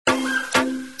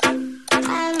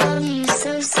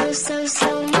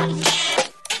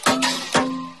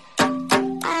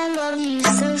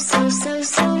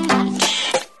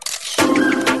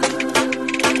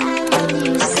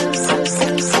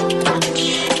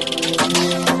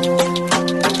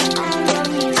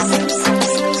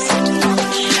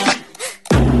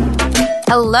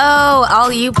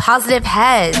all you positive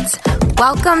heads.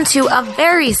 Welcome to a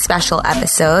very special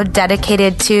episode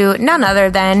dedicated to none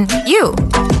other than you,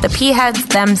 the P-heads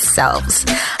themselves.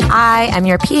 I am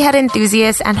your P-head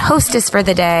enthusiast and hostess for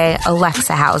the day,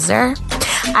 Alexa Hauser.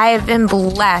 I have been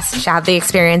blessed to have the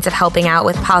experience of helping out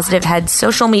with Positive Head's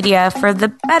social media for the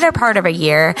better part of a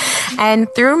year. And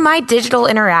through my digital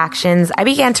interactions, I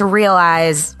began to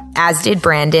realize, as did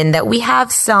Brandon, that we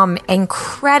have some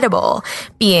incredible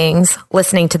beings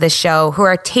listening to this show who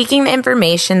are taking the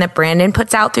information that Brandon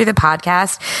puts out through the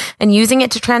podcast and using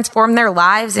it to transform their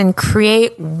lives and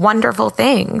create wonderful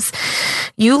things.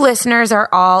 You listeners are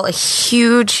all a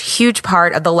huge, huge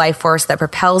part of the life force that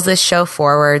propels this show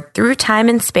forward through time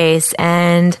and space,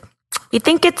 and we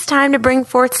think it's time to bring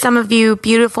forth some of you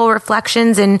beautiful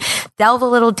reflections and delve a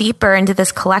little deeper into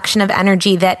this collection of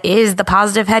energy that is the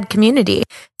Positive Head community.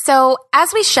 So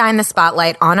as we shine the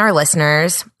spotlight on our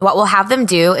listeners, what we'll have them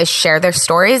do is share their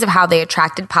stories of how they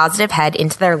attracted Positive Head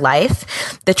into their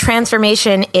life, the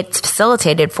transformation it's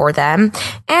facilitated for them,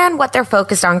 and what they're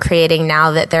focused on creating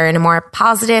now that they're in a more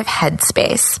positive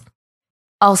headspace.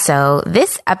 Also,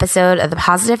 this episode of the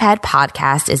Positive Head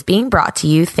podcast is being brought to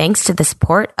you thanks to the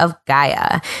support of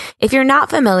Gaia. If you're not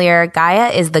familiar,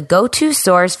 Gaia is the go-to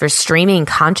source for streaming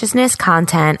consciousness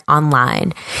content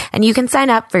online. And you can sign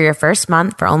up for your first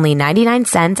month for only 99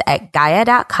 cents at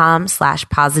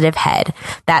gaia.com/positivehead.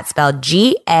 That's spelled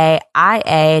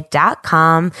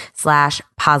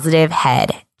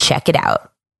GAIA.com/positivehead. Check it out.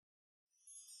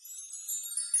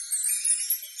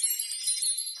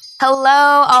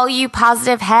 Hello, all you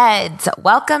positive heads.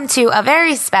 Welcome to a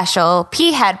very special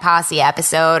P-Head Posse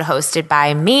episode hosted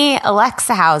by me,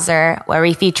 Alexa Hauser, where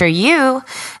we feature you,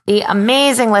 the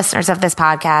amazing listeners of this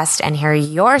podcast, and hear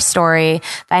your story,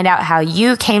 find out how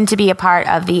you came to be a part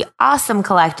of the awesome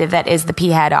collective that is the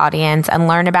P-Head audience, and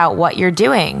learn about what you're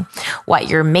doing, what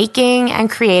you're making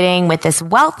and creating with this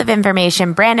wealth of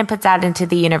information Brandon puts out into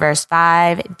the universe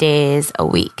 5 days a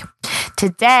week.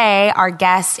 Today, our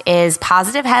guest is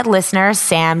Positive Head listener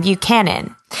Sam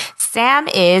Buchanan. Sam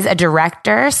is a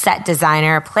director, set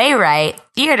designer, playwright,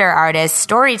 theater artist,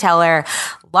 storyteller,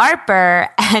 LARPer,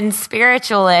 and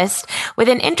spiritualist with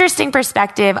an interesting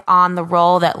perspective on the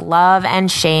role that love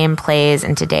and shame plays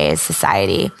in today's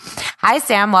society. Hi,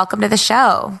 Sam. Welcome to the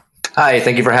show. Hi.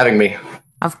 Thank you for having me.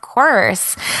 Of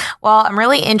course. Well, I'm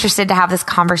really interested to have this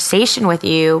conversation with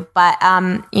you, but,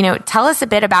 tell us a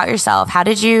bit about yourself. How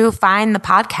did you find the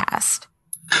podcast?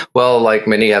 Well, like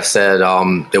many have said,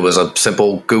 it was a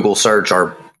simple Google search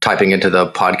or typing into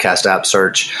the podcast app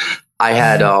search. I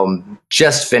had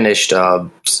just finished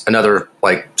another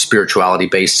spirituality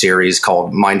based series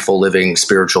called Mindful Living,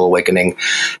 Spiritual Awakening.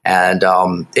 And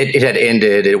it had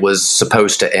ended. It was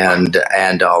supposed to end.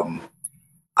 And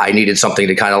I needed something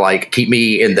to kind of keep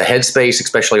me in the headspace,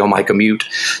 especially on my commute.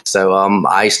 So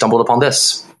I stumbled upon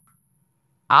this.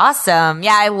 Awesome.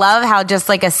 Yeah, I love how just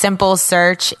a simple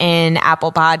search in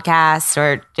Apple Podcasts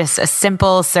or just a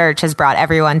simple search has brought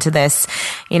everyone to this,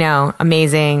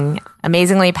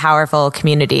 amazingly powerful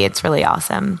community. It's really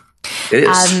awesome. It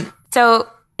is.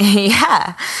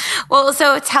 Yeah. Well,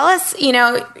 so tell us,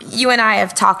 you and I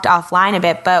have talked offline a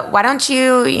bit, but why don't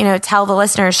you, tell the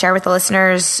listeners, share with the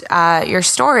listeners your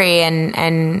story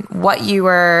and what you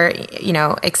were,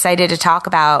 excited to talk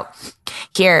about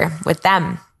here with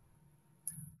them.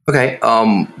 Okay.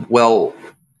 Well,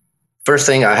 first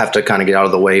thing I have to kind of get out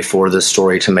of the way for this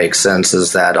story to make sense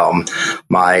is that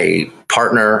my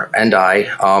partner and I,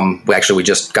 we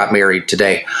just got married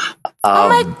today.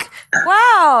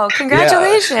 Wow!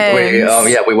 Congratulations!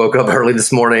 Yeah, we woke up early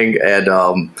this morning and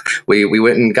we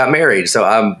went and got married. So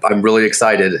I'm really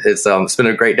excited. It's been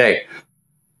a great day.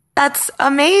 That's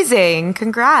amazing!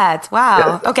 Congrats!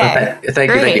 Wow. Yeah. Okay.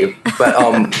 Thank you.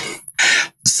 But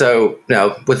so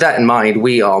now with that in mind,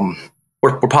 we're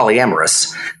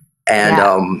polyamorous,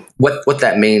 and what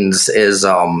that means is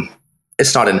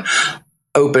it's not an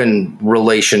open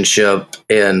relationship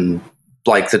in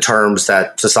the terms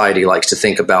that society likes to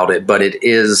think about it, but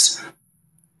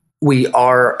we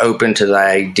are open to the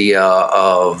idea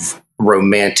of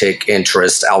romantic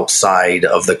interest outside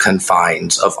of the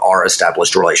confines of our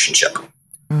established relationship.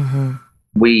 Mm-hmm.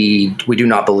 We do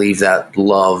not believe that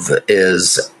love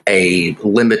is a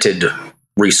limited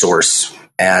resource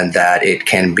and that it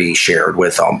can be shared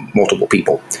with multiple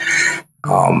people.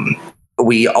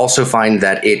 We also find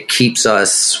that it keeps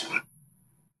us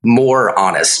more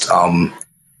honest,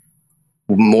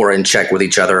 more in check with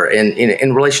each other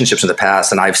in relationships in the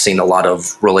past. And I've seen a lot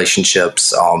of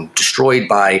relationships destroyed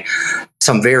by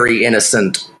some very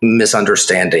innocent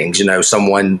misunderstandings. A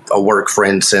work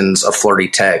friend sends a flirty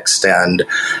text and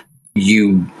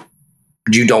you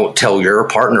you don't tell your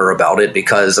partner about it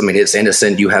because, I mean, it's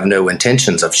innocent. You have no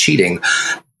intentions of cheating.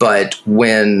 But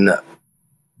when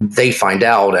they found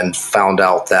out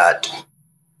that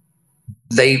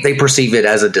they perceive it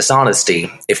as a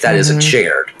dishonesty if that isn't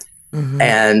shared.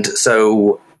 And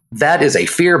so that is a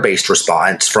fear-based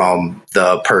response from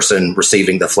the person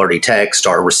receiving the flirty text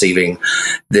or receiving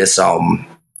this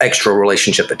extra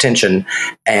relationship attention.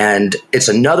 And it's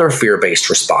another fear-based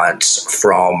response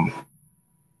from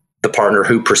the partner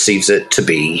who perceives it to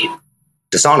be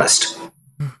dishonest.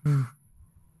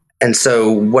 And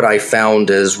so what I found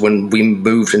is when we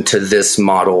moved into this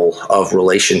model of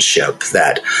relationship,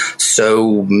 that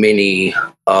so many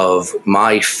of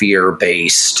my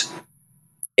fear-based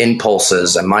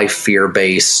impulses and my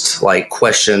fear-based like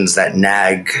questions that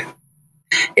nag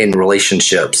in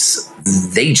relationships,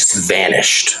 they just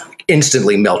vanished,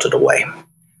 instantly melted away.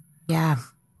 Yeah.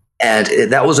 And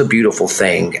that was a beautiful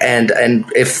thing. And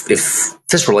if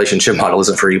this relationship model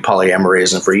isn't for you, polyamory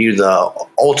isn't for you, the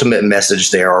ultimate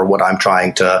message there, or what I'm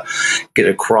trying to get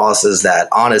across, is that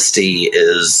honesty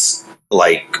is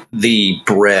like the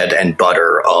bread and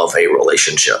butter of a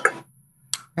relationship.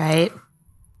 Right.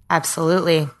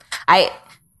 Absolutely.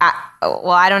 Well,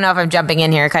 I don't know if I'm jumping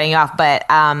in here, cutting you off, but,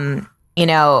 you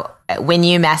know, when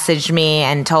you messaged me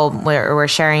and were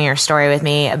sharing your story with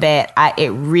me a bit, it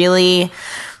really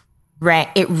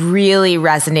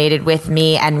resonated with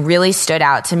me and really stood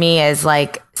out to me as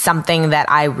like something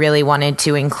that I really wanted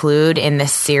to include in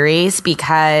this series,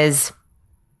 because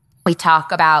we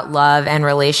talk about love and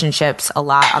relationships a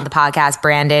lot on the podcast.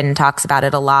 Brandon talks about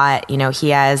it a lot. You know, he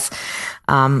has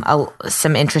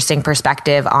some interesting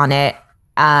perspective on it.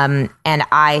 And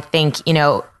I think, you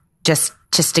know, just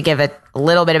to give a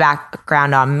little bit of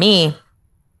background on me,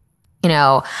 you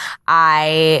know,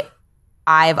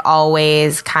 I've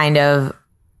always kind of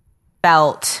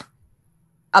felt,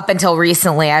 up until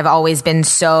recently, I've always been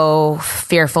so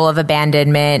fearful of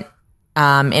abandonment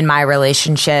in my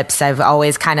relationships. I've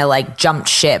always kind of like jumped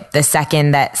ship the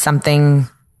second that something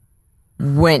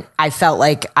went, I felt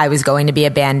like I was going to be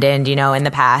abandoned, you know, in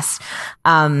the past.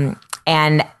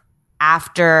 And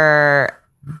after,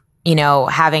 you know,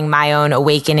 having my own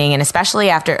awakening, and especially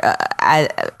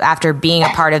after being a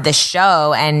part of this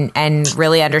show and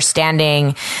really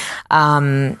understanding,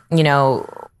 you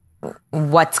know,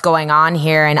 what's going on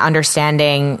here, and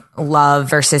understanding love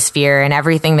versus fear and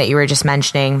everything that you were just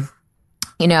mentioning,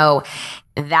 you know,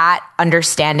 that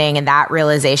understanding and that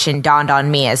realization dawned on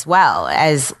me as well,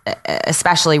 as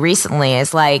especially recently,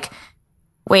 is like,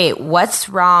 wait, what's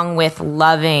wrong with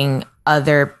loving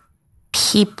other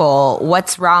people?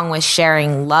 What's wrong with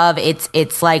sharing love?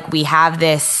 It's like we have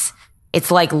this,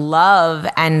 it's like love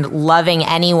and loving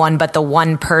anyone but the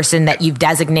one person that you've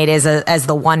designated as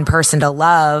the one person to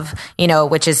love, you know,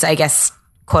 which is, I guess,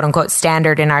 quote unquote,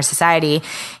 standard in our society.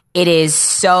 It is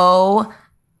so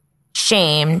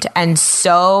shamed and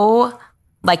so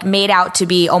like made out to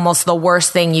be almost the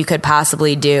worst thing you could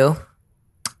possibly do.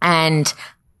 And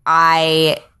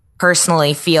I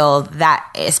personally feel that,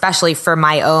 especially for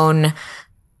my own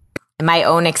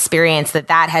experience,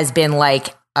 that has been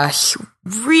like a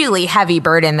really heavy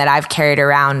burden that I've carried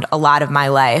around a lot of my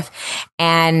life.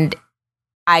 And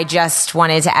I just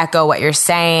wanted to echo what you're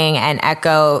saying, and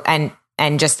echo and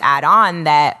just add on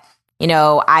that, you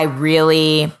know, I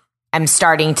really am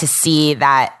starting to see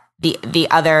that the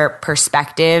other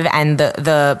perspective and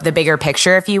the bigger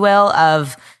picture, if you will,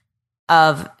 of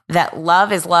that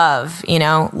love is love, you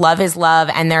know, love is love.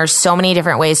 And there's so many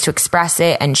different ways to express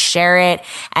it and share it.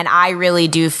 And I really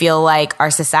do feel like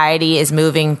our society is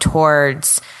moving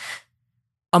towards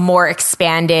a more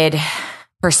expanded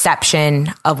perception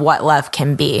of what love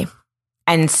can be.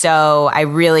 And so I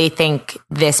really think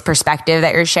this perspective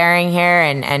that you're sharing here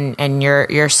and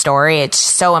your story, it's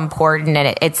so important.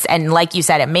 And and like you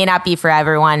said, it may not be for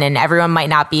everyone, and everyone might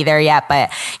not be there yet,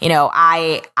 but you know,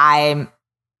 I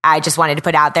just wanted to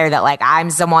put out there that like,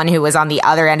 I'm someone who was on the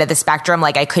other end of the spectrum.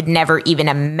 Like I could never even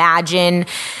imagine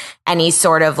any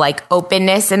sort of like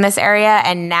openness in this area.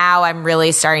 And now I'm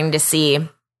really starting to see,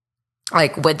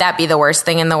 like, would that be the worst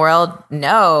thing in the world?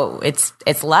 No, it's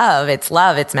love. It's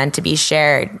love. It's meant to be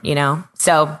shared, you know?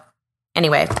 So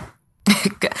anyway.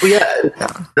 Well, yeah,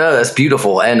 no, that's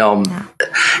beautiful. And,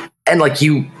 and like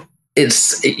you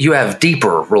have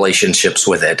deeper relationships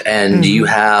with it, and you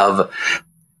have,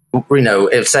 you know,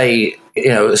 say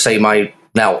my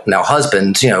now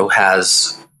husband, you know,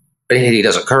 he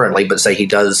doesn't currently, but say he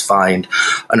does find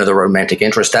another romantic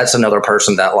interest. That's another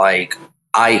person that like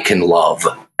I can love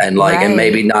And and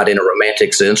maybe not in a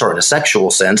romantic sense or in a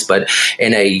sexual sense, but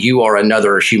in a, you are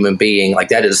another human being. Like,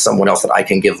 that is someone else that I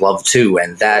can give love to.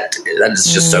 And that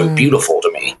is just so beautiful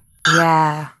to me.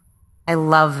 Yeah. I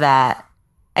love that.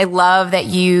 I love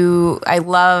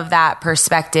that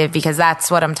perspective, because that's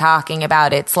what I'm talking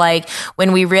about. It's like,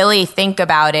 when we really think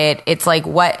about it, it's like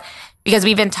because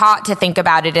we've been taught to think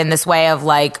about it in this way of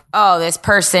like, oh, this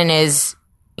person is,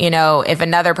 if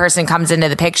another person comes into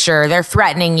the picture, they're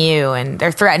threatening you and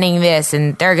they're threatening this,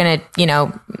 and they're going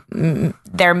to,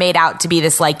 they're made out to be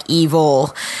this like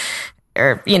evil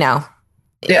or, like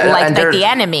the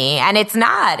enemy. And it's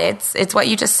not. It's what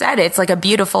you just said. It's like a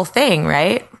beautiful thing,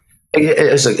 right?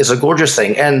 It's a gorgeous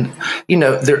thing. And,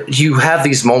 you have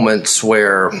these moments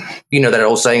where, that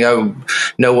old saying, oh,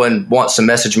 no one wants to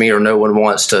message me or no one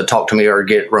wants to talk to me or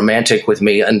get romantic with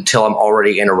me until I'm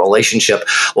already in a relationship.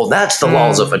 Well, that's the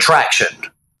laws of attraction.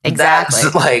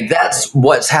 Exactly. That's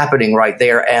what's happening right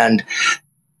there. And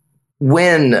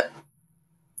when,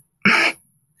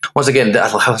 once again,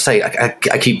 I'll say,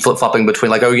 I keep flip-flopping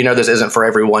between like, oh, this isn't for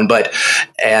everyone, but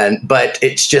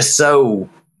it's just so,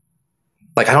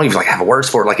 like, I don't even have words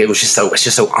for it. Like, it's just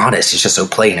so honest. It's just so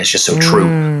plain. It's just so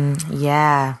true.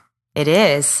 Yeah, it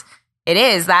is. It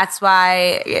is. That's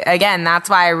why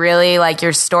I really like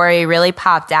your story. Really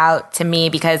popped out to me,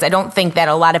 because I don't think that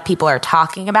a lot of people are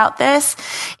talking about this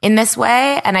in this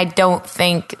way. And I don't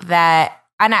think that,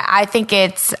 and I think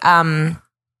it's,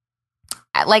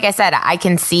 like I said, I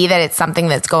can see that it's something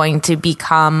that's going to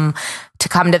come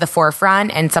to the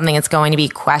forefront, and something that's going to be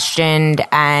questioned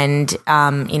and,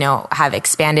 have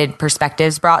expanded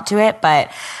perspectives brought to it.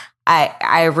 But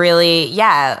I really,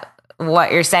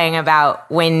 what you're saying about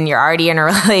when you're already in a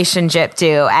relationship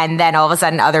too, and then all of a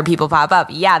sudden other people pop up.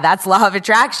 Yeah, that's law of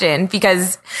attraction,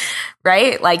 because,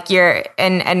 right? Like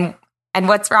and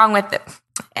what's wrong with it?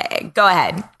 Go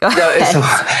ahead.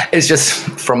 It's just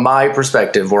from my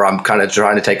perspective, where I'm kind of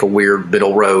trying to take a weird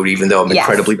middle road, even though I'm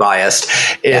incredibly biased,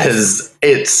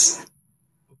 it's,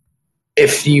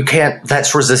 if you can't,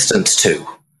 that's resistance too.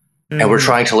 And we're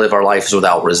trying to live our lives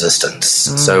without resistance.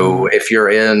 So if you're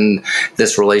in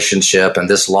this relationship and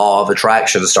this law of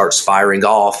attraction starts firing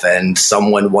off and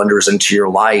someone wanders into your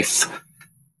life,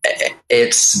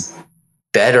 it's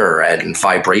better and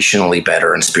vibrationally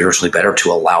better and spiritually better to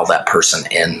allow that person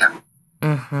in.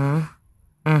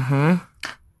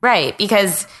 Right.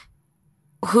 Because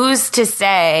who's to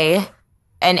say,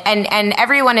 and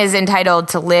everyone is entitled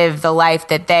to live the life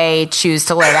that they choose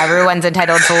to live. Everyone's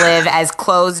entitled to live as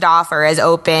closed off or as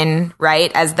open,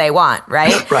 right, as they want,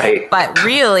 right? Right. But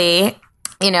really,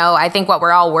 I think what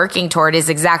we're all working toward is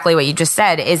exactly what you just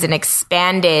said, is an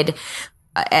expanded,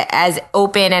 as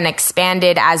open and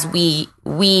expanded as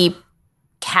we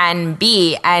can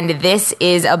be. And this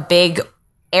is a big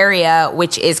area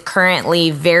which is currently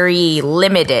very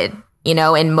limited,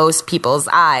 in most people's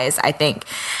eyes, I think.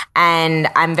 And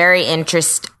I'm very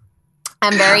interested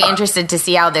to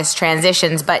see how this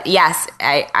transitions. But yes,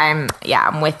 I'm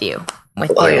with you.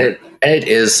 It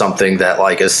is something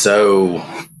that is so,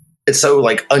 it's so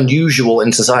unusual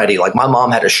in society. Like, my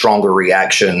mom had a stronger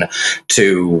reaction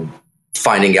to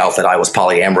finding out that I was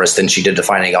polyamorous than she did to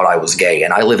finding out I was gay.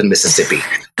 And I live in Mississippi.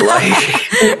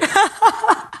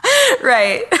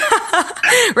 Right.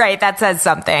 Right. That says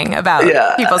something about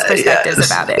people's perspectives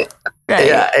about it. Right.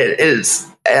 Yeah, it is.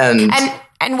 And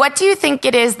what do you think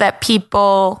it is that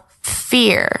people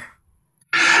fear?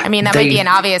 I mean, that might be an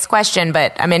obvious question,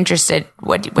 but I'm interested.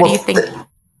 What do you think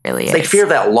really is? They fear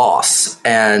that loss,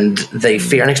 and they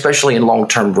fear, and especially in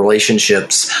long-term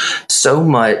relationships, so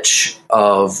much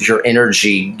of your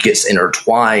energy gets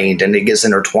intertwined, and it gets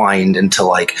intertwined into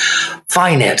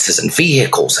finances and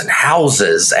vehicles and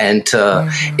houses, and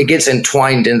it gets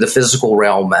entwined in the physical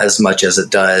realm as much as it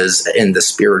does in the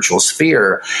spiritual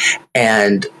sphere.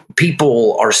 And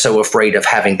people are so afraid of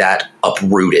having that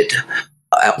uprooted,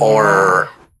 or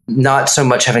not so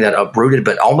much having that uprooted,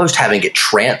 but almost having it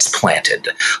transplanted.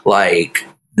 They're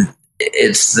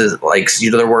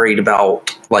worried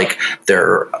about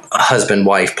their husband,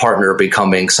 wife, partner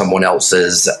becoming someone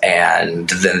else's, and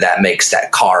then that makes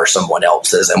that car someone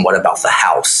else's. And what about the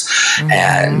house?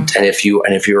 And if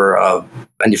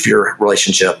your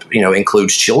relationship,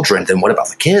 includes children, then what about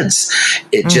the kids?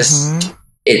 It just,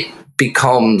 it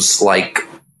becomes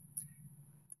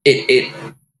it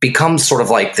becomes sort of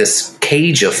this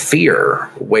cage of fear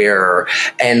where,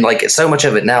 and so much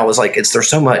of it now is there's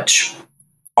so much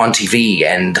on TV,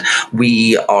 and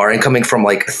we are, and coming from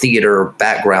theater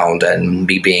background and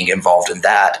me being involved in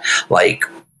that,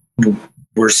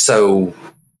 we're so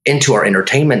into our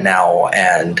entertainment now,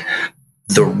 and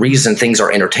the reason things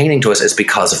are entertaining to us is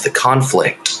because of the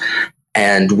conflict.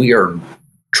 And we are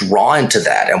drawn to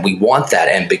that, and we want that.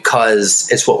 And because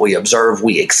it's what we observe,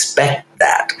 we expect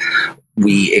that.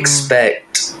 We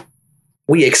expect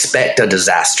a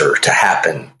disaster to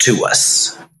happen to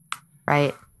us.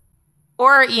 Right.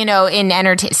 Or,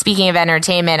 in speaking of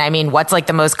entertainment, I mean, what's like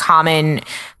the most common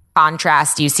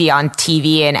contrast you see on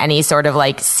TV in any sort of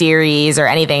like series or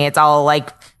anything? It's all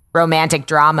like romantic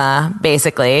drama,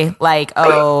 basically. Like,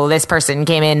 oh, this person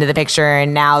came into the picture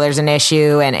and now there's an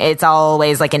issue, and it's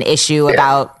always like an issue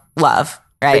about love.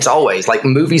 Right. It's always like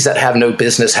movies that have no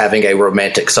business having a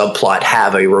romantic subplot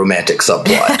have a romantic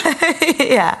subplot.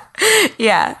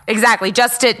 Yeah, exactly.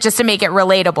 Just to make it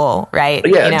relatable, right?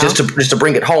 Yeah, just to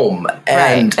bring it home,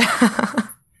 and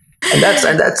and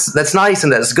that's nice,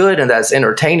 and that's good, and that's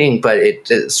entertaining, but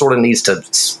it sort of needs to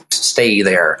stay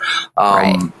there.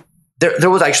 There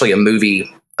was actually a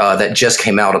movie that just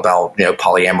came out about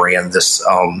polyamory and this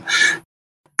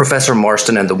Professor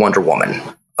Marston and the Wonder Woman.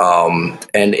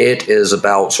 And it is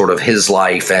about sort of his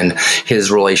life and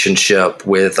his relationship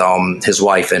with his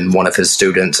wife and one of his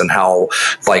students, and how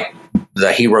like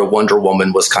the hero Wonder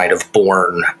Woman was kind of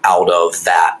born out of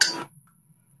that.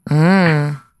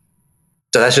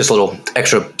 So that's just a little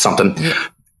extra something.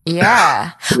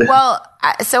 Yeah. Well,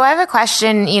 so I have a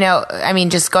question, I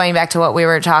mean, just going back to what we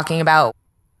were talking about,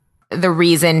 the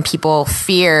reason people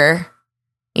fear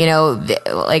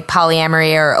like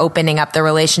polyamory or opening up the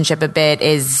relationship a bit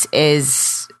is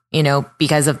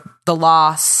because of the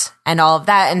loss and all of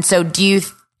that. And so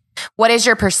what is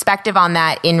your perspective on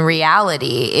that in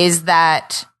reality? Is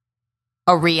that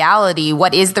a reality?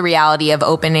 What is the reality of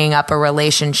opening up a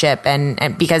relationship?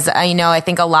 And because, I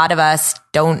think a lot of us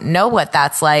don't know what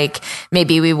that's like.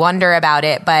 Maybe we wonder about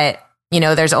it, but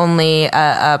there's only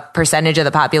a percentage of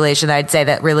the population that I'd say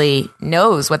that really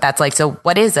knows what that's like. So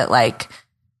what is it like?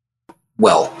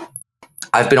 Well,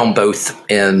 I've been on both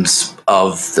ends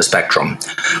of the spectrum.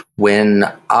 When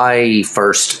I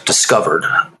first discovered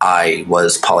I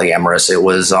was polyamorous, it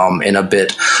was in a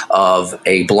bit of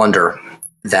a blunder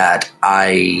that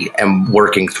I am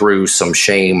working through some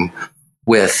shame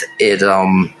with it.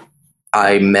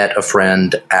 I met a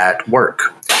friend at work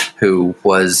who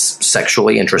was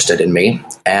sexually interested in me,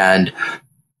 and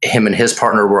him and his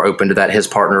partner were open to that. His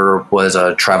partner was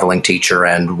a traveling teacher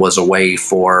and was away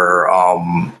for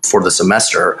the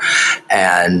semester,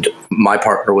 and my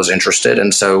partner was interested,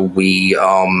 and so we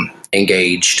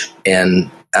engaged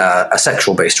in a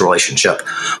sexual-based relationship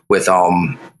with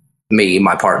me,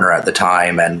 my partner at the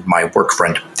time, and my work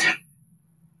friend.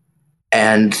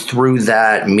 And through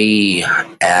that, me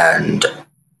and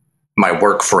my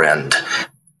work friend,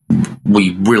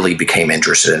 we really became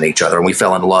interested in each other, and we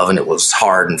fell in love, and it was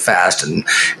hard and fast and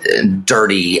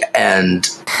dirty. And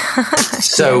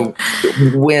so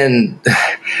when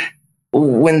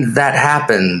that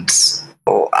happened,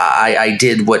 I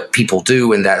did what people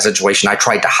do in that situation. I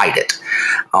tried to hide it.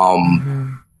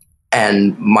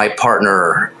 And my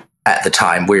partner at the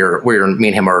time, we're me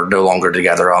and him are no longer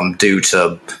together due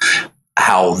to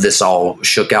how this all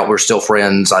shook out. We're still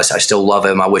friends. I still love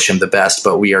him. I wish him the best,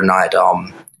 but we are not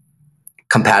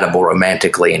compatible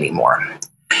romantically anymore.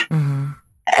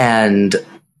 And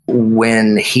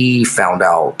when he found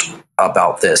out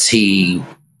about this, we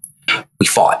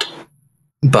fought,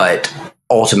 but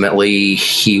ultimately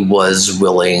he was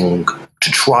willing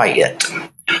to try it.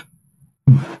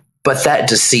 But that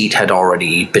deceit had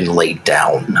already been laid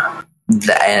down,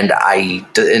 and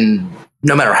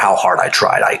no matter how hard I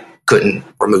tried, I couldn't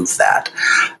remove that.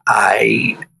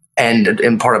 And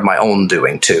part of my own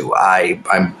doing too.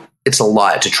 It's a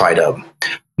lot to try to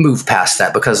move past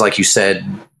that, because, like you said,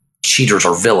 cheaters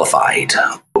are vilified.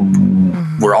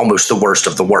 We're almost the worst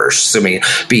of the worst. I mean,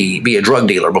 be a drug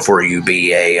dealer before you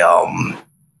be a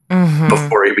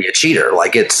cheater.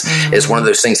 Like it's one of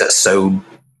those things that's so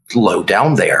low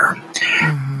down there.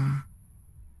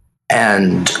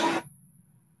 But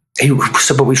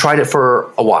we tried it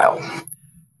for a while,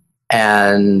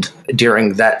 and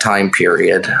during that time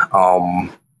period,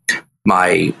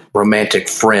 my romantic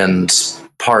friend's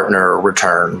partner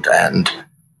returned, and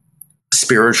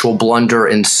spiritual blunder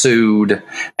ensued,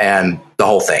 and the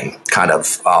whole thing kind of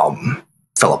fell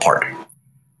apart.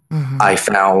 I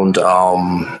found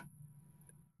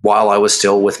while I was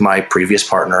still with my previous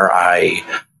partner, I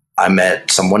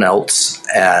met someone else,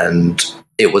 and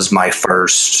it was my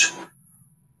first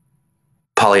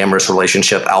polyamorous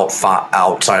relationship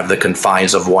outside of the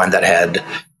confines of one that had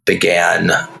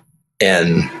began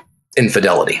in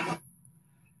infidelity.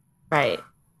 Right.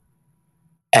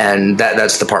 And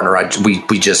that's the partner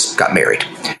we just got married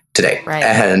today. Right.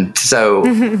 And so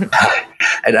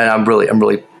and I'm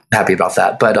really happy about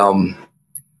that. But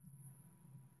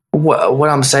what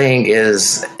I'm saying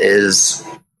is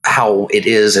how it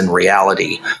is in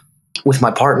reality with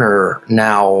my partner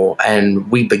now,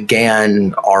 and we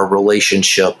began our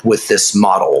relationship with this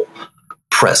model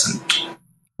present.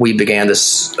 We began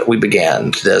this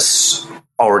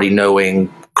already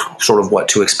knowing sort of what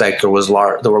to expect. There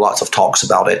were lots of talks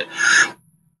about it,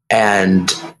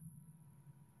 and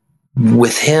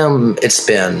with him, it's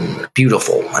been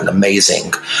beautiful and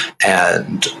amazing,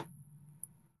 and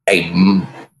a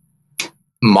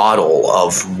model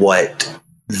of what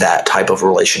that type of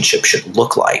relationship should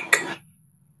look like.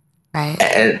 Right.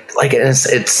 And like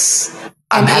it's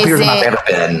I'm happier than I've ever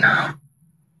been.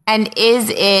 And is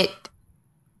it,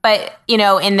 but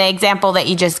in the example that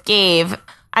you just gave,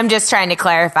 I'm just trying to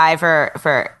clarify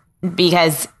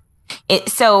because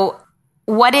so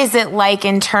what is it like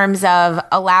in terms of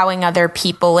allowing other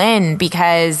people in?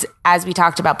 Because as we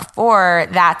talked about before,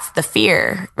 that's the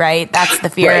fear, right? That's the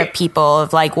fear of people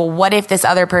of like, well, what if this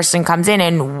other person comes in,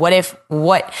 and what if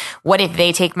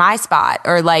they take my spot?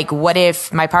 Or like, what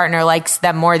if my partner likes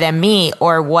them more than me?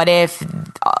 Or what if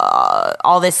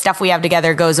all this stuff we have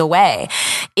together goes away?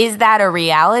 Is that a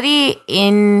reality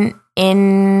in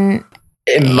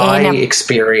my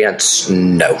experience?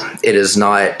 No, it is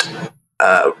not.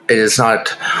 It is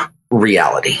not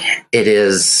reality. It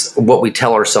is what we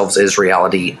tell ourselves is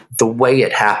reality. The way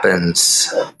it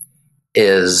happens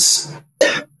is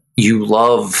you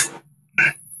love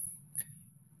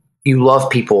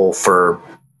people for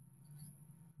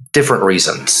different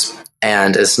reasons.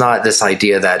 And it's not this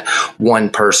idea that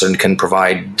one person can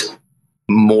provide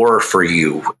more for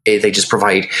you. They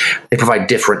provide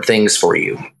different things for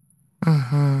you.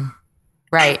 Mm-hmm.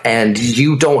 Right. And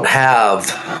you don't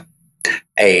have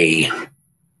a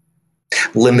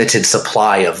limited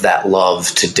supply of that love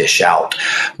to dish out.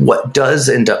 What does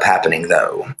end up happening,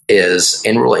 though, is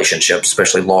in relationships,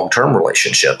 especially long-term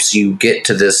relationships, you get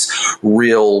to this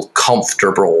real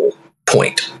comfortable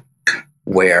point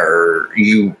where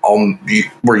I'm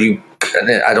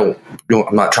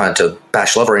not trying to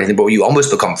bash love or anything, but you almost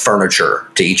become furniture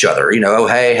to each other. Oh,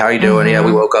 hey, how you doing? Mm-hmm. Yeah,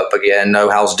 we woke up again. No,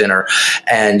 how's dinner?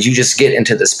 And you just get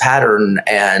into this pattern,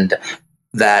 and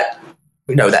that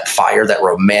fire, that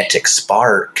romantic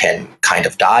spark can kind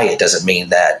of die. It doesn't mean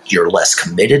that you're less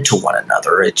committed to one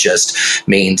another. It just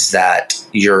means that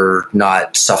you're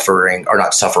not suffering,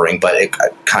 but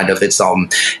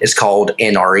it's called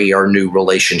NRE, or new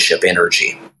relationship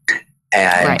energy.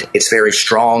 And It's very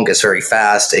strong. It's very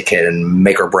fast. It can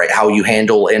make or break. How you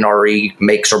handle NRE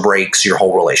makes or breaks your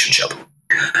whole relationship.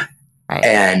 Right.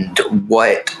 And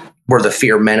where the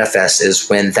fear manifests is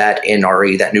when that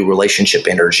NRE, that new relationship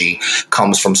energy,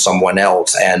 comes from someone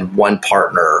else, and one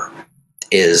partner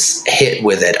is hit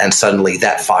with it, and suddenly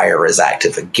that fire is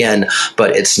active again,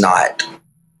 but it's not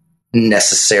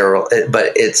necessarily,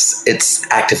 but it's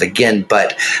active again,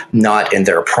 but not in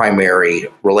their primary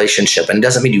relationship. And it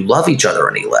doesn't mean you love each other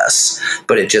any less,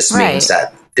 but it just means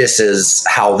that this is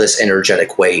how this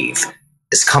energetic wave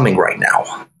is coming right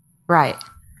now. Right.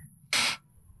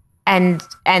 And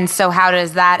so how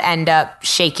does that end up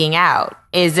shaking out?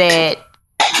 Is it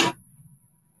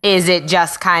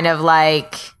just kind of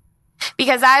like,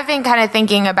 because I've been kind of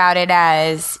thinking about it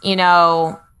as,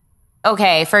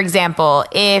 okay, for example,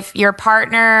 if your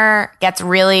partner gets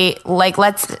really, like,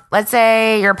 let's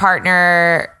say your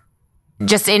partner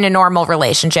just in a normal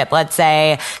relationship, let's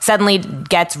say, suddenly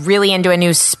gets really into a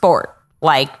new sport,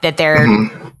 like that they're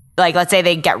like, let's say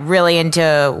they get really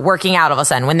into working out all of a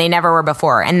sudden when they never were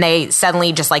before, and they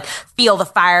suddenly just like feel the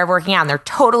fire of working out, and they're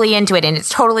totally into it, and it's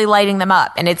totally lighting them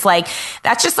up. And it's like,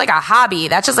 that's just like a hobby.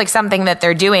 That's just like something that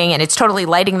they're doing, and it's totally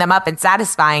lighting them up and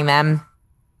satisfying them.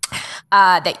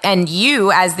 And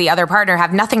you, as the other partner,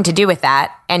 have nothing to do with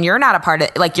that, and you're not a part of,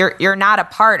 like, you're not a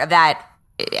part of that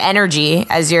energy,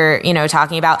 as you're,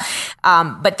 talking about.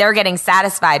 But they're getting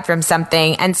satisfied from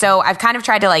something. And so I've kind of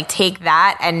tried to like take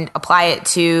that and apply it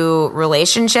to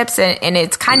relationships. And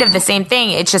it's kind of the same thing.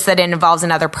 It's just that it involves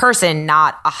another person,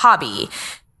 not a hobby.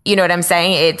 You know what I'm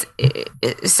saying?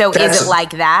 Is it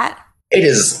like that? It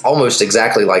is almost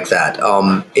exactly like that.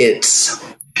 It's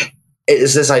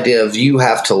this idea of you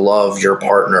have to love your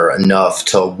partner enough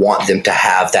to want them to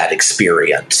have that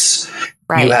experience.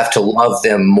 Right. You have to love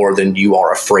them more than you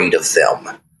are afraid of them.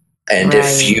 And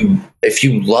if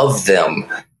you love them,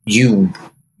 you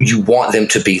want them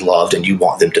to be loved, and you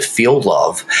want them to feel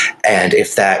love. And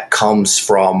if that comes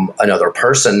from another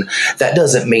person, that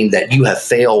doesn't mean that you have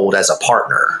failed as a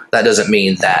partner. That doesn't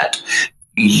mean that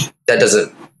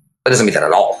doesn't mean that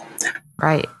at all.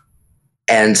 Right.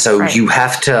 And so you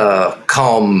have to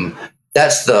come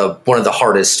that's one of the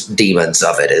hardest demons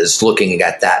of it, is looking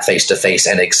at that face to face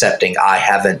and accepting I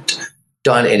haven't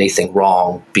done anything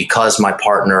wrong. Because my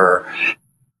partner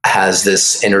has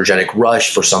this energetic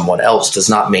rush for someone else does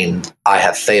not mean I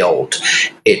have failed.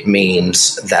 It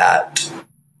means that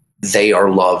they are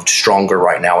loved stronger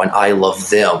right now and I love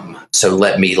them. So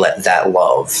let me let that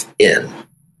love in.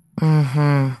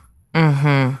 Mm-hmm.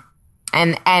 Mm-hmm.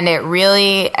 And it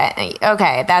really,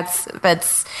 okay, that's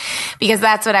because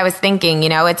that's what I was thinking,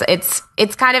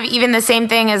 it's kind of even the same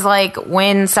thing as like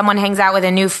when someone hangs out with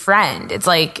a new friend. It's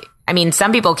like, I mean,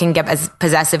 some people can get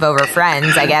possessive over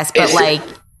friends, I guess, but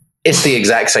it's the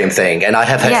exact same thing. And I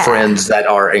have had friends that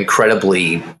are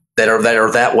incredibly, that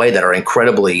are that way, that are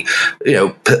incredibly,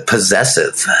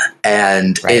 possessive.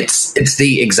 And it's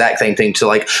the exact same thing to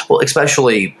like, well,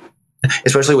 especially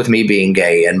with me being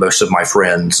gay and most of my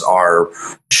friends are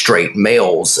straight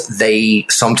males, they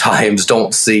sometimes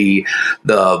don't see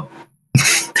the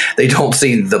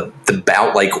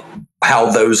bout, like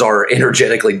how those are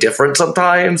energetically different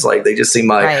sometimes. Like they just see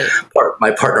my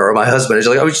partner or my husband is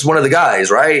like, oh, he's just one of the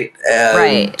guys, right?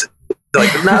 And they're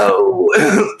like, no,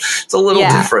 it's a little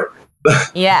different.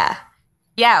 Yeah.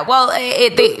 Well,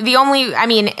 the only, I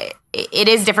mean, it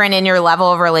is different in your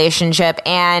level of relationship.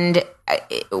 And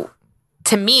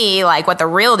to me, like what the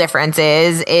real difference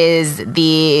is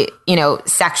the,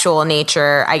 sexual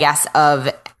nature, I guess, of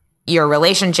your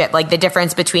relationship. Like the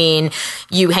difference between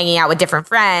you hanging out with different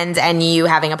friends and you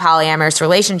having a polyamorous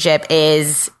relationship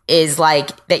is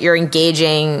like that you're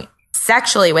engaging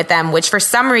sexually with them, which for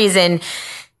some reason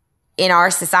in our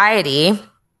society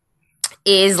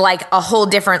is like a whole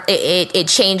different, it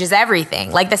changes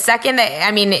everything. Like the second that,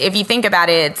 I mean, if you think about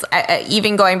it, it's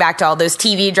even going back to all those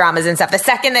TV dramas and stuff, the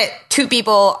second that two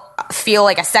people feel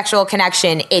like a sexual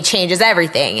connection, it changes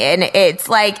everything. And it's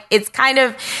like,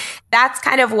 that's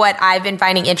kind of what I've been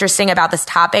finding interesting about this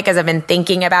topic as I've been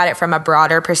thinking about it from a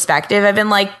broader perspective. I've been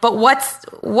like, but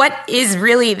what is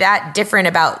really that different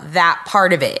about that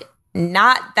part of it?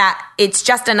 Not that it's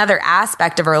just another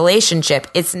aspect of a relationship.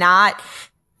 It's not,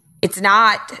 it's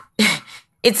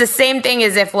the same thing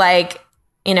as if like,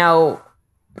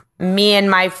 me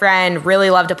and my friend really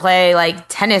love to play like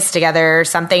tennis together or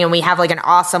something. And we have like an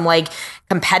awesome, like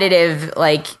competitive,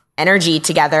 like energy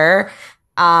together.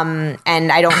 And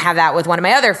I don't have that with one of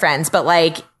my other friends, but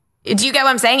like, do you get what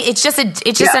I'm saying? It's just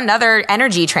another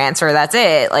energy transfer. That's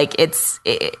it. Like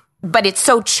but it's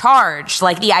so charged.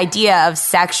 Like the idea of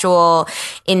sexual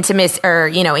intimacy or,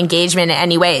 engagement in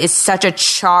any way is such a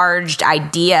charged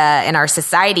idea in our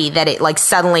society that it like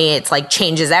suddenly it's like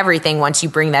changes everything once you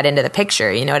bring that into the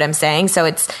picture. You know what I'm saying? So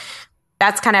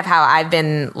that's kind of how I've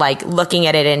been like looking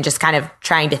at it and just kind of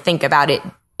trying to think about it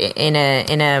in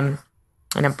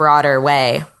a broader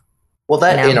way. Well,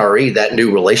 that NRE, that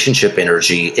new relationship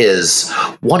energy, is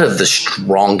one of the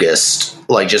strongest,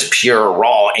 like just pure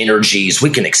raw energies we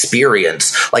can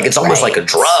experience. Like it's almost like a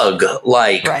drug.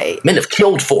 Like men have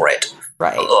killed for it.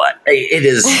 Right. It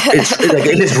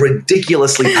is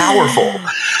ridiculously powerful.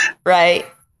 Right.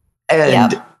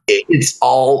 And it's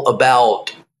all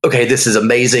about, okay, this is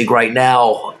amazing right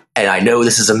now. And I know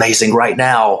this is amazing right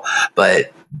now,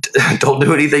 but don't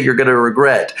do anything you're going to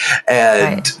regret,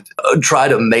 and try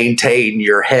to maintain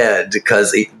your head,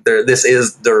 because there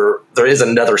is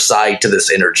another side to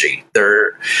this energy.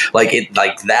 Like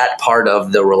that part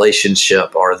of the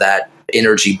relationship or that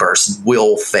energy burst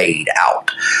will fade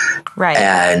out. Right.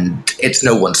 And it's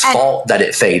no one's fault that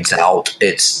it fades out.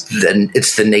 It's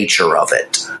the nature of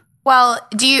it. Well,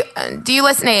 do you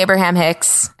listen to Abraham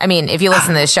Hicks? I mean, if you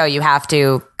listen to the show, you have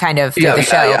to kind of through the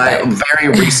show. Very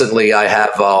recently, I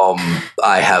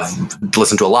have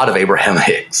listened to a lot of Abraham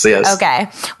Hicks. Yes. Okay.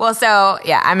 Well, so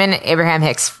I'm an Abraham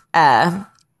Hicks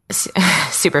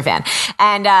super fan,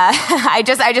 and I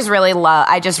just really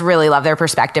love their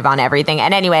perspective on everything.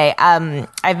 And anyway,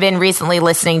 I've been recently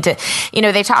listening to,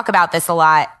 they talk about this a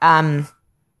lot,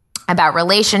 about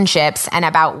relationships and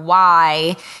about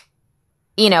why.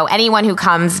 Anyone who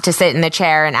comes to sit in the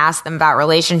chair and ask them about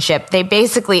relationship, they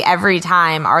basically every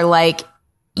time are like,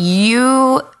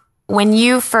 when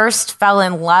you first fell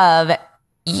in love,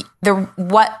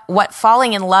 what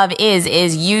falling in love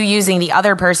is you using the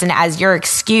other person as your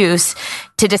excuse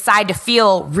to decide to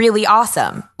feel really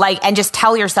awesome, and just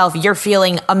tell yourself you're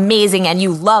feeling amazing and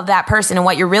you love that person, and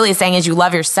what you're really saying is you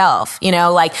love yourself.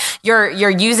 You're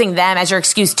using them as your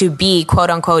excuse to be quote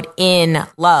unquote in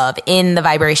love, in the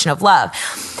vibration of love.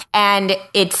 And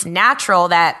it's natural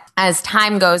that as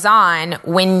time goes on,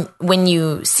 when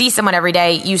you see someone every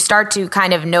day, you start to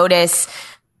kind of notice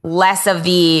less of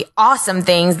the awesome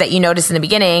things that you notice in the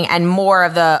beginning and more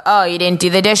of the, oh, you didn't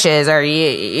do the dishes, or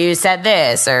you said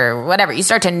this, or whatever. You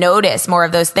start to notice more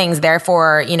of those things.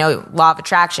 Therefore, law of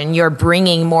attraction, you're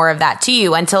bringing more of that to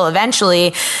you until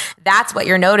eventually that's what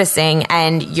you're noticing.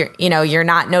 And you're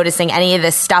not noticing any of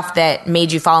the stuff that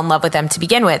made you fall in love with them to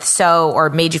begin with.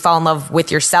 Or made you fall in love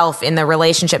with yourself in the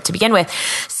relationship to begin with.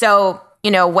 So,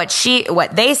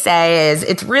 what they say is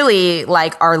it's really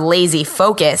like our lazy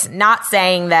focus, not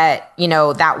saying that,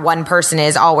 that one person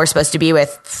is all we're supposed to be with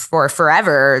for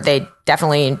forever. They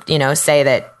definitely, say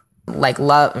that like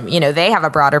love, they have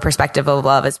a broader perspective of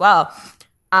love as well.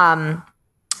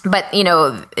 But,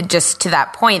 just to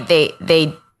that point,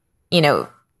 they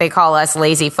call us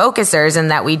lazy focusers, and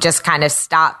that we just kind of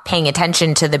stop paying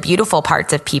attention to the beautiful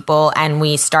parts of people and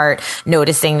we start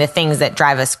noticing the things that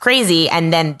drive us crazy.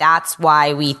 And then that's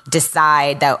why we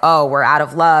decide that, oh, we're out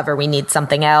of love, or we need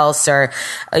something else, or,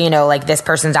 like this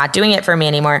person's not doing it for me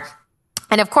anymore.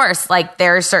 And of course, like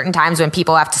there are certain times when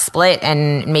people have to split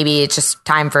and maybe it's just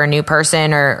time for a new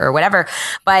person or whatever.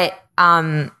 But,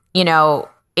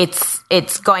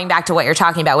 it's going back to what you're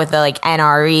talking about with the like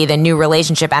NRE, the new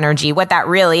relationship energy. What that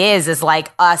really is like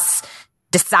us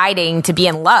deciding to be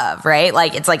in love, right?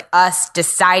 Like it's like us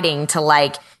deciding to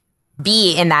like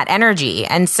be in that energy.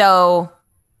 And so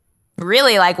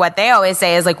really like what they always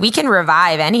say is like we can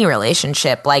revive any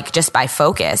relationship like just by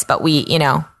focus, but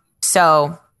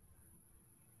so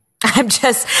I'm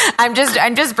just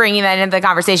bringing that into the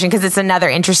conversation because it's another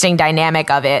interesting dynamic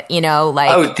of it,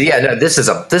 like. Oh yeah, no, this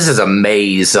is a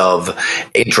maze of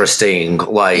interesting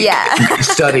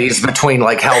studies between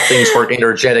like how things work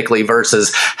energetically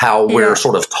versus how we're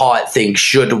sort of taught things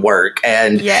should work,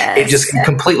 and it just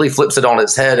completely flips it on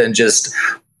its head. And just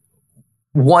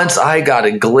once I got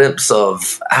a glimpse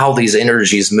of how these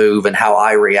energies move and how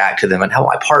I react to them and how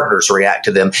my partners react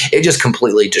to them, it just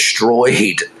completely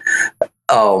destroyed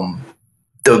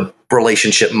the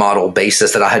relationship model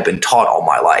basis that I had been taught all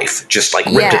my life, just like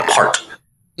ripped it apart.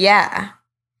 Yeah.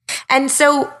 And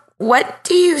so what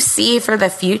do you see for the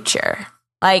future?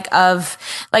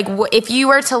 If you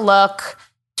were to look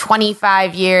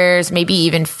 25 years, maybe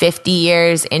even 50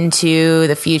 years into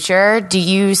the future, do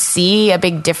you see a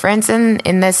big difference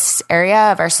in this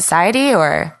area of our society,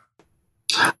 or?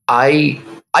 I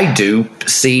do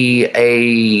see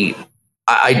it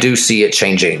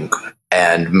changing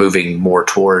and moving more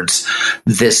towards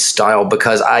this style,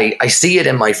 because I see it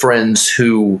in my friends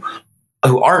who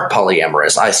aren't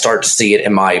polyamorous. I start to see it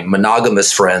in my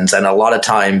monogamous friends, and a lot of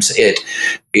times it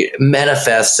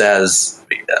manifests as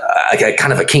a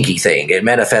kind of a kinky thing. It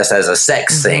manifests as a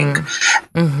sex thing.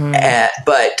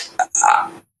 But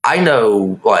I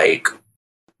know like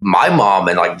my mom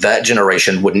and like that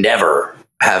generation would never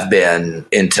have been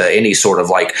into any sort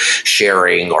of like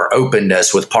sharing or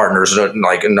openness with partners,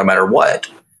 like no matter what,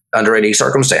 under any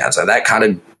circumstance. And that kind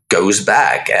of goes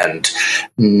back. And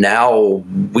now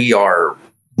we are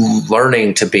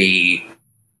learning to be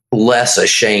less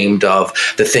ashamed of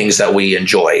the things that we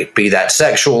enjoy, be that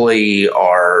sexually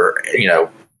or,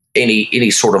 any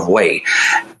sort of way.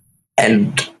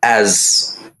 And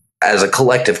as a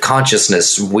collective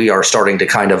consciousness, we are starting to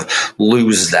kind of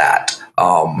lose that.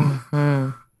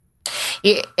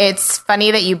 It's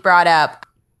funny that you brought up,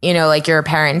 like your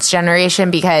parents' generation,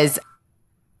 because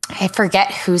I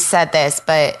forget who said this,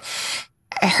 but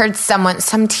I heard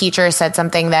some teacher said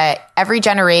something that every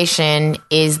generation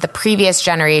is the previous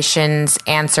generation's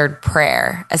answered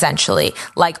prayer, essentially.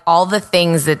 Like all the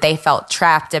things that they felt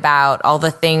trapped about, all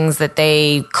the things that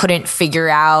they couldn't figure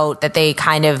out, that they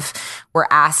kind of were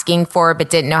asking for but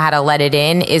didn't know how to let it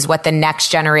in, is what the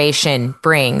next generation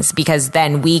brings, because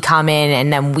then we come in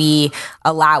and then we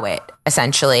allow it,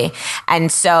 essentially.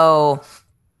 And so,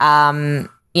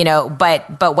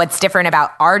 but what's different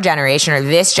about our generation, or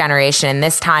this generation,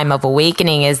 this time of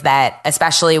awakening, is that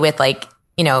especially with like,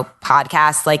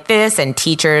 podcasts like this and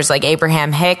teachers like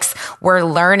Abraham Hicks, we're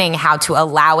learning how to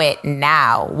allow it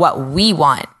now, what we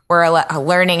want. We're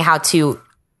learning how to,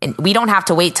 we don't have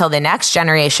to wait till the next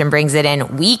generation brings it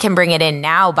in. We can bring it in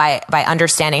now by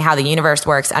understanding how the universe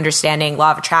works, understanding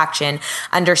law of attraction,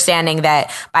 understanding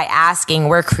that by asking,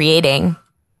 we're creating.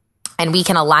 And we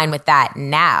can align with that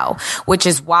now, which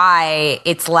is why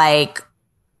it's like,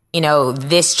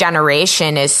 this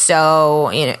generation is so,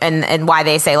 and why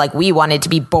they say like we wanted to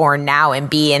be born now and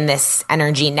be in this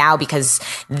energy now, because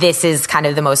this is kind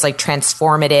of the most like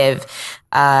transformative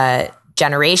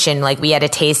generation. Like we had a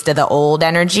taste of the old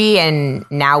energy and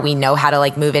now we know how to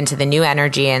like move into the new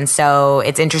energy. And so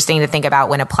it's interesting to think about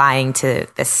when applying to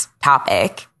this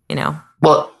topic,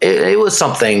 Well, it was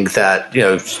something that,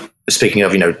 speaking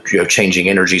of, changing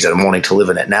energies and wanting to live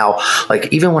in it now,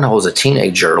 like even when I was a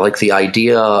teenager, like the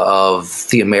idea of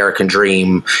the American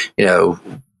dream,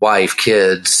 wife,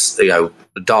 kids,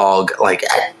 dog, like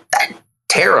that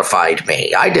terrified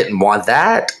me. I didn't want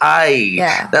that.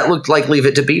 That looked like Leave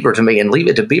It to Beaver to me, and Leave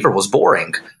It to Beaver was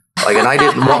boring. Like, and I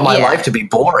didn't want my life to be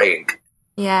boring.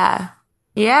 Yeah.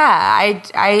 Yeah.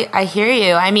 I hear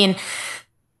you. I mean,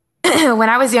 when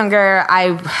I was younger,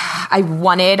 I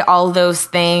wanted all those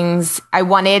things. I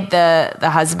wanted the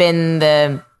husband,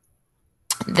 I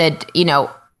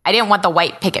didn't want the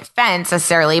white picket fence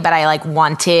necessarily, but I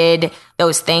wanted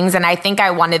those things. And I think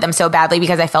I wanted them so badly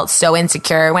because I felt so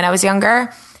insecure when I was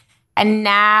younger. And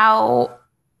now,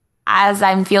 as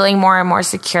I'm feeling more and more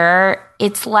secure,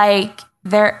 it's like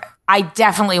I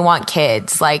definitely want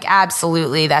kids. Like,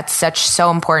 absolutely. That's so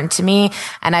important to me.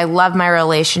 And I love my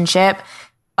relationship.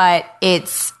 But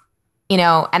it's,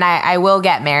 and I will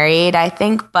get married, I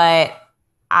think. But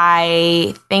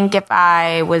I think if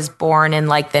I was born in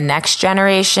the next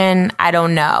generation, I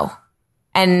don't know.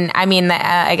 And I mean,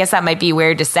 I guess that might be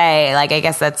weird to say. I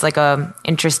guess that's a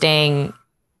interesting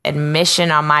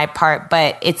admission on my part.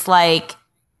 But it's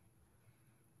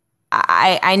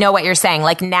I know what you're saying.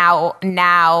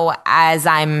 Now, as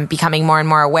I'm becoming more and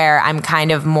more aware, I'm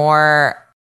kind of more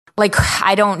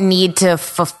I don't need to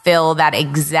fulfill that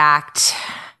exact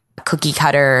cookie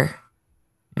cutter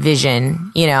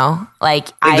vision,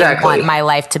 Exactly. I want my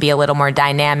life to be a little more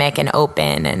dynamic and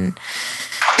open. And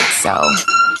so,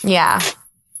 yeah.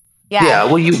 Yeah,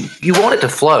 well, you want it to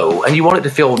flow, and you want it to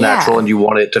feel natural, and you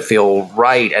want it to feel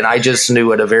right. And I just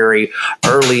knew at a very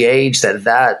early age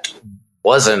that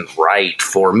wasn't right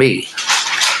for me.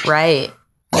 Right.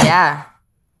 Yeah,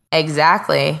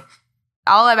 exactly.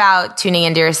 All about tuning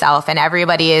into yourself, and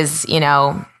everybody is,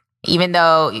 even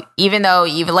though even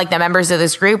the members of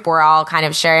this group, we're all kind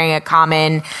of sharing a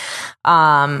common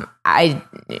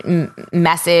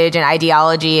message and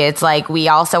ideology. It's we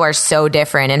also are so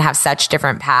different and have such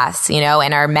different paths,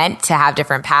 and are meant to have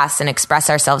different paths and express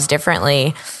ourselves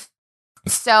differently.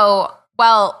 So,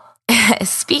 well,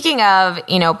 speaking of,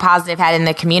 Positive Head in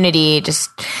the community,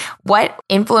 just what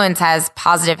influence has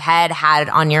Positive Head had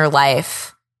on your life?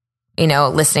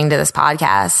 Listening to this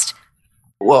podcast?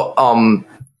 Well,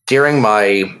 during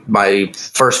my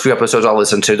first few episodes I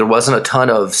listened to, there wasn't a ton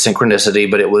of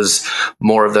synchronicity, but it was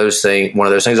more of those things. One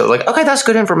of those things I was like, okay, that's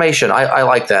good information. I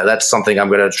like that. That's something I'm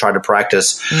going to try to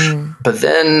practice. But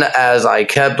then as I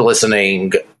kept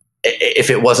listening,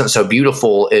 if it wasn't so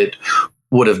beautiful, it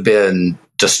would have been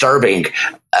disturbing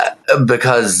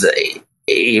because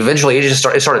eventually it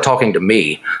started talking to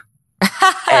me.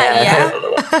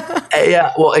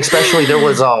 Yeah. Well, especially there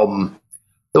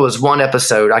was one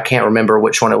episode, I can't remember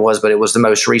which one it was, but it was the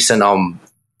most recent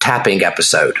tapping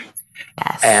episode.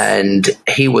 Yes. And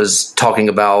he was talking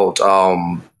about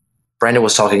Brandon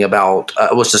was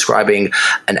describing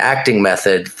an acting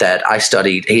method that I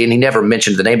studied. He never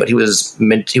mentioned the name, but he was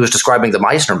describing the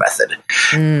Meisner method.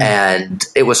 And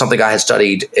it was something I had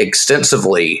studied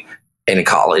extensively in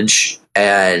college.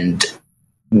 And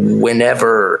and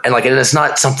it's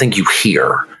not something you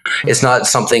hear. It's not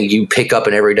something you pick up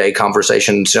in everyday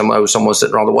conversation. Someone's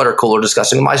sitting around the water cooler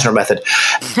discussing the Meisner method.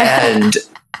 And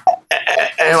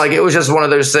it was just one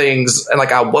of those things. And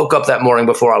I woke up that morning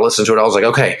before I listened to it. I was like,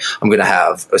 okay,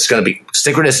 it's going to be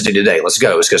synchronicity today. Let's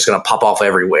go. It's just going to pop off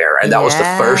everywhere. And that was the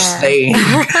first thing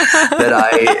that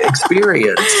I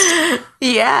experienced.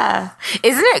 Yeah.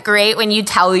 Isn't it great when you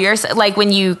tell yourself,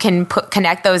 when you can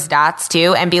connect those dots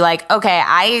too and be like, okay,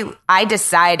 I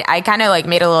decide, I kind of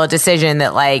made a little decision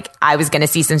that I was going to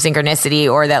see some synchronicity,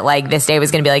 or that this day was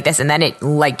going to be like this. And then it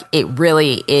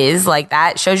really is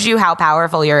that. Shows you how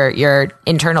powerful your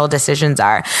internal decisions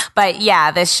are. But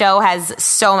yeah, this show has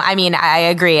I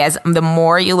agree. As the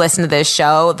more you listen to this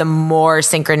show, the more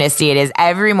synchronicity it is.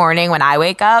 Every morning when I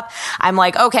wake up, I'm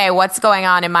like, okay, what's going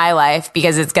on in my life?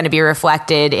 Because it's going to be reflected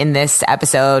in this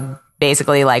episode,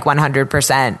 basically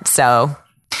 100%. So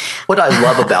what I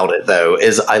love about it, though,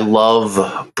 is I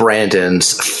love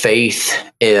Brandon's faith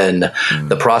in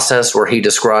the process, where he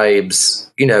describes,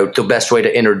 the best way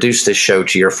to introduce this show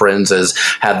to your friends is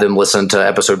have them listen to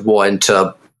episode 1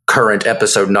 to current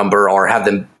episode number, or have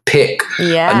them pick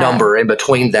a number in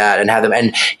between that and have them,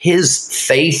 and his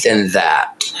faith in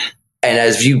that. And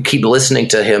as you keep listening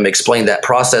to him explain that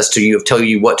process to you, of tell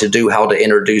you what to do, how to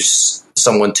introduce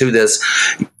someone to this,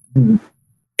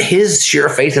 his sheer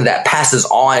faith in that passes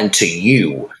on to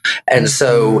you. And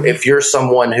so if you're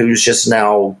someone who's just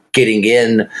now getting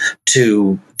in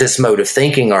to this mode of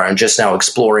thinking, or just now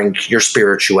exploring your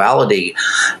spirituality,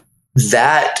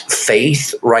 that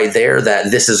faith right there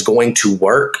that this is going to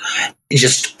work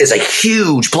just is a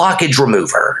huge blockage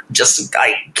remover. Just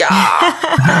like,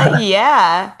 God.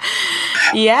 Yeah.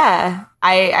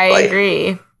 I Like,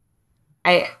 agree.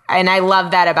 I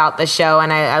love that about the show.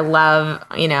 And I love,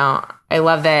 I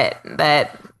love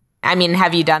that, I mean,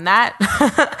 have you done that?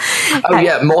 Oh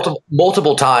yeah,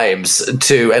 multiple times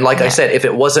too. And like I said, if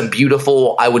it wasn't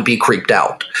beautiful, I would be creeped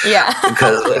out. Yeah,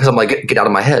 because I'm like, get out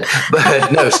of my head.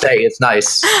 But no, stay. It's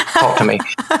nice. Talk to me.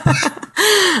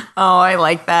 Oh, I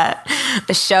like that.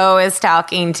 The show is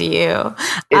talking to you.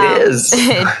 It is.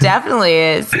 It definitely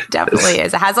is. Definitely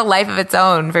is. It has a life of its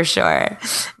own for sure.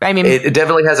 I mean, it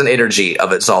definitely has an energy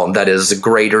of its own that is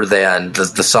greater than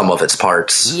the sum of its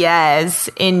parts. Yes,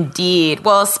 indeed.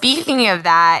 Well, speaking of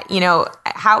that,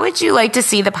 how would you like to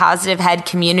see the Positive Head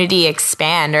community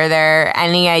expand? Are there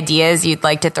any ideas you'd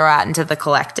like to throw out into the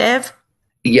collective?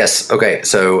 Yes. Okay.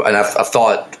 So, and I've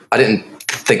thought, I didn't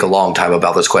think a long time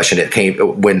about this question. It came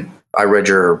when I read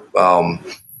your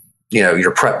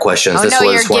your prep questions. Oh,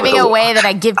 no, you're giving away that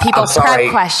I give people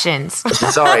prep questions.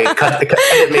 Sorry,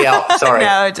 edit me out. Sorry.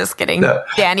 No, just kidding. No.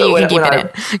 Danny, you can keep it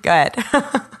in. Go ahead.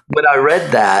 When I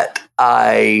read that,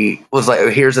 I was like, oh,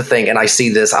 here's the thing. And I see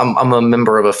this. I'm a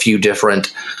member of a few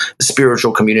different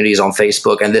spiritual communities on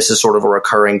Facebook, and this is sort of a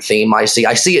recurring theme I see.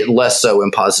 I see it less so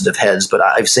in Positive Heads, but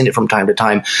I've seen it from time to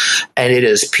time. And it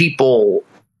is people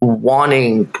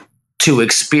wanting to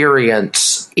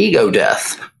experience ego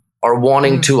death, or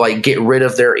wanting to like get rid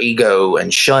of their ego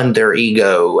and shun their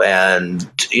ego and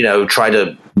try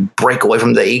to break away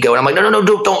from the ego. And I'm like, no,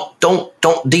 don't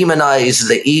demonize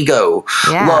the ego.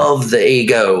 Yeah. Love the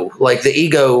ego. Like, the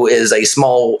ego is a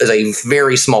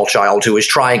very small child who is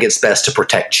trying its best to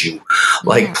protect you.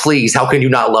 Like, please, how can you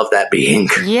not love that being?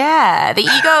 Yeah, the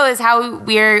ego is how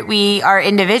we are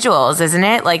individuals, isn't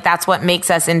it? Like, that's what makes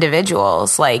us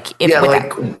individuals. Like,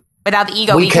 without the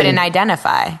ego, we couldn't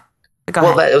identify.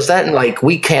 Well, that was that, and like,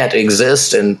 we can't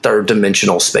exist in third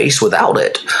dimensional space without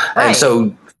it, right. And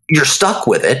so you're stuck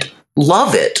with it.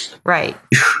 Love it, right?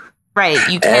 Right.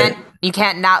 You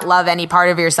can't not love any part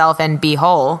of yourself and be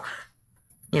whole.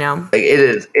 Like,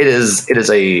 it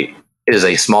is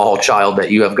a small child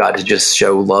that you have got to just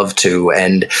show love to,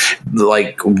 and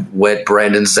like what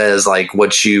Brandon says, like,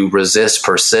 what you resist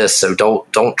persists. So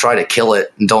don't try to kill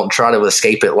it, and don't try to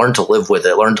escape it. Learn to live with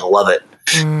it. Learn to love it.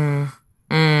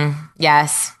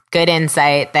 Yes. Good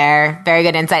insight there. Very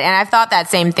good insight. And I've thought that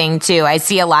same thing too. I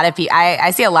see a lot of I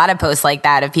see a lot of posts like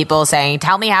that of people saying,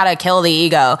 tell me how to kill the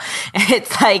ego.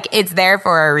 It's like, it's there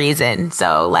for a reason.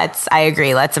 So I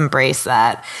agree. Let's embrace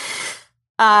that.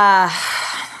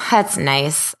 That's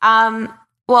nice.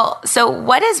 Well, so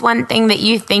what is one thing that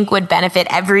you think would benefit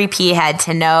every P-head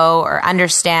to know or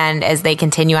understand as they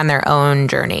continue on their own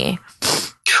journey?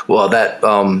 Well,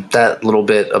 that little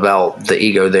bit about the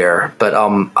ego there, but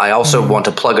I also want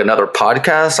to plug another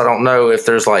podcast. I don't know if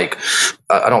there's like,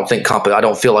 I don't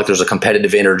feel like there's a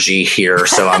competitive energy here,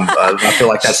 so I feel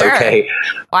like that's sure. Okay.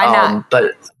 Why not?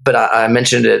 But I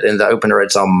mentioned it in the opener.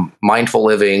 It's Mindful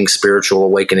Living, Spiritual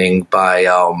Awakening by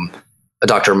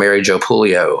Dr. Mary Jo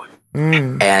Puleo,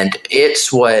 and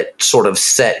it's what sort of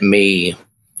set me.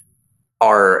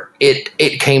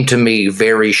 It came to me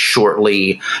very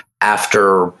shortly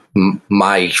after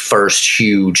my first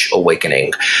huge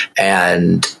awakening,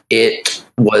 and it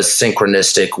was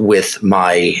synchronistic with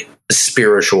my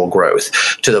spiritual growth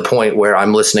to the point where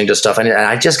I'm listening to stuff and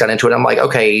I just got into it. I'm like,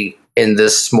 okay, in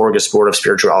this smorgasbord of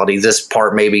spirituality, this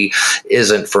part maybe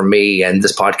isn't for me. And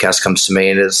this podcast comes to me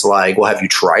and it's like, well, have you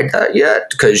tried that yet?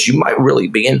 Because you might really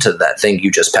be into that thing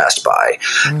you just passed by.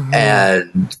 Mm-hmm.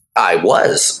 And I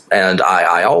was, and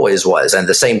I always was. And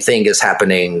the same thing is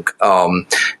happening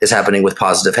with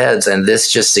Positive Heads. And this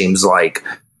just seems like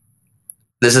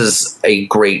this is a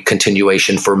great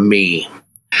continuation for me.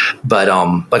 But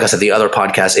like I said, the other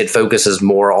podcast, it focuses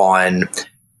more on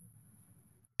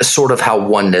sort of how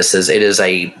oneness is.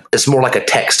 It's more like a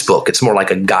textbook. It's more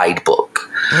like a guidebook.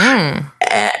 And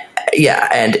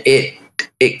it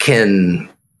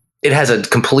has a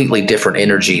completely different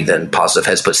energy than Positive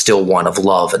Heads, but still one of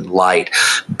love and light.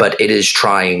 But it is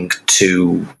trying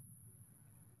to,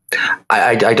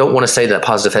 I don't want to say that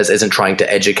Positive Heads isn't trying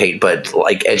to educate, but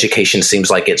like education seems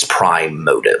like its prime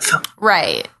motive.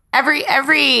 Right. Every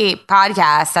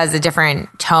podcast has a different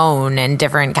tone and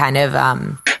different kind of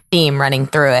theme running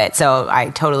through it. So I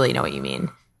totally know what you mean.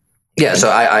 Yeah. So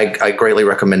I greatly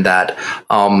recommend that.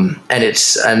 And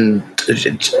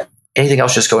anything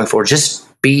else just going forward, just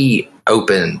be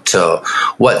open to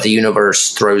what the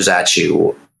universe throws at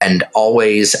you, and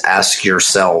always ask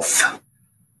yourself,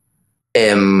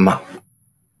 am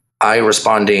I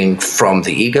responding from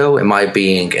the ego? Am I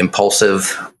being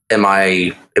impulsive? Am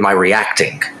I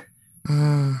reacting?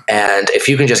 And if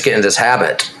you can just get in this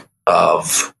habit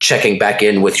of checking back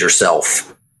in with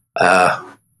yourself,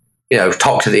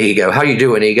 talk to the ego. How you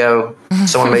doing, ego?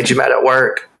 Someone made you mad at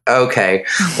work? Okay.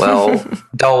 Well,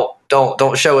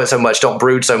 don't show it so much. Don't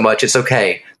brood so much. It's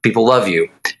okay. People love you.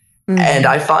 And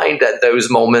I find that those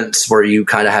moments where you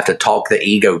kind of have to talk the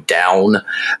ego down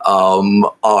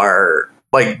are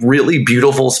like really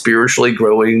beautiful, spiritually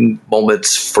growing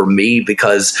moments for me,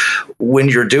 because when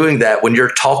you're doing that, when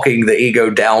you're talking the ego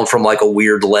down from like a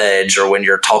weird ledge, or when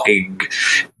you're talking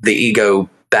the ego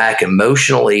back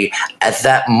emotionally, at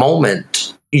that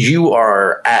moment, you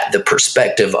are at the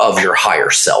perspective of your higher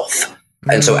self.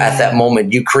 And so at that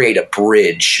moment, you create a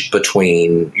bridge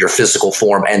between your physical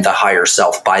form and the higher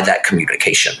self by that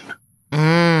communication.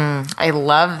 I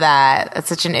love that. That's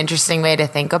such an interesting way to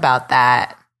think about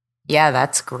that. Yeah,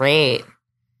 that's great.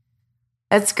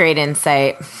 That's great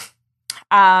insight.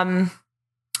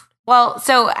 Well,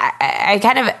 so I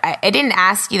didn't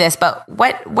ask you this, but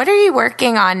what are you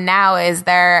working on now? Is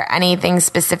there anything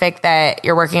specific that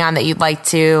you're working on that you'd like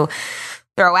to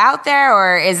throw out there,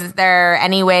 or is there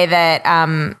any way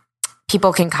that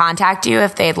people can contact you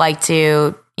if they'd like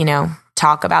to,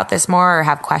 talk about this more or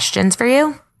have questions for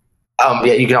you?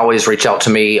 Yeah, you can always reach out to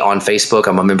me on Facebook.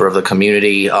 I'm a member of the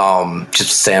community,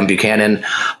 just Sam Buchanan.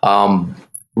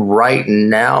 Right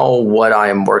now, what I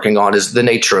am working on is the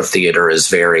nature of theater is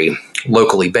very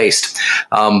locally based.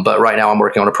 But right now I'm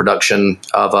working on a production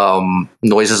of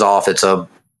Noises Off. It's a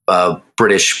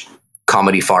British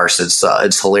comedy farce.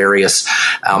 It's hilarious.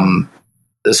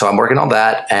 So I'm working on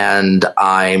that, and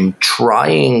I'm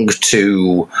trying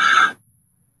to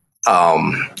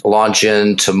launch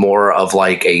into more of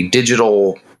like a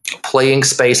digital playing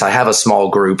space. I have a small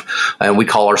group, and we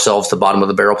call ourselves the Bottom of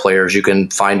the Barrel Players. You can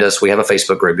find us. We have a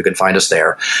Facebook group. You can find us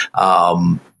there.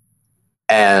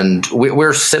 And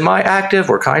we're semi-active.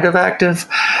 We're kind of active.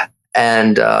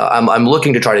 And I'm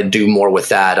looking to try to do more with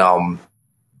that,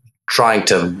 trying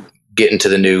to get into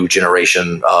the new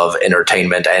generation of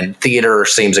entertainment, and theater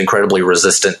seems incredibly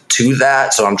resistant to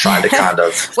that. So I'm trying to kind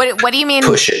of what do you mean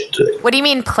push it? What do you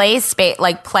mean play space,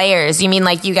 like players? You mean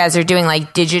like you guys are doing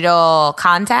like digital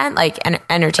content, like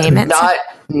entertainment?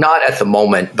 Not at the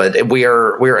moment, but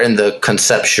we're in the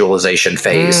conceptualization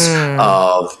phase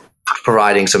of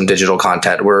providing some digital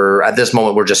content. At this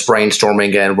moment, we're just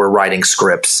brainstorming and we're writing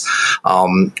scripts.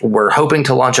 We're hoping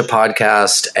to launch a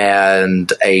podcast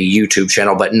and a YouTube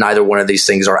channel, but neither one of these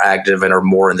things are active and are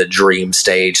more in the dream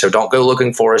stage. So don't go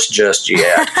looking for us just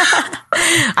yet.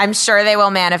 I'm sure they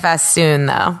will manifest soon,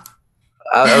 though.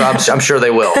 I'm sure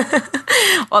they will.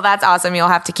 Well, that's awesome. You'll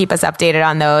have to keep us updated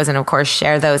on those, and of course,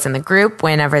 share those in the group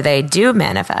whenever they do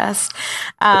manifest.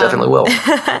 I definitely will.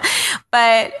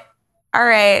 But all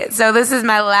right. So this is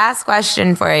my last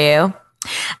question for you.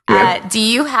 Yeah. Do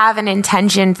you have an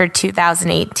intention for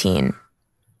 2018?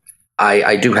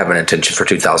 I do have an intention for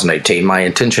 2018. My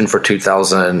intention for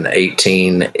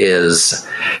 2018 is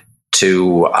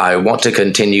I want to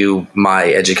continue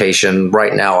my education.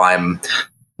 Right now, I'm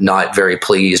not very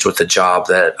pleased with the job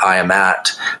that I am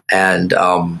at. And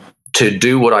to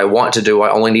do what I want to do,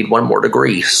 I only need one more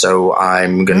degree. So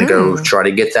I'm going to go try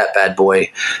to get that bad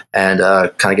boy and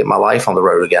kind of get my life on the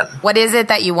road again. What is it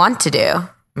that you want to do?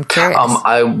 I'm curious.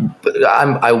 I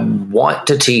want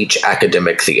to teach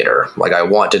academic theater. Like I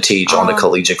want to teach on the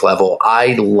collegiate level.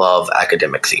 I love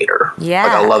academic theater. Yeah.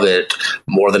 Like I love it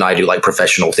more than I do like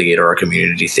professional theater or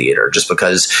community theater, just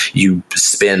because you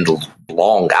spend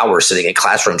long hours sitting in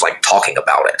classrooms, like talking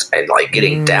about it and like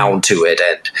getting down to it.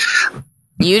 And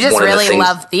you just really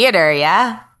love theater.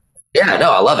 Yeah. Yeah,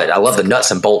 no, I love it. I love the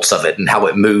nuts and bolts of it and how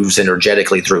it moves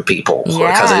energetically through people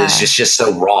because it's just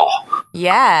so raw.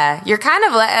 Yeah, you're kind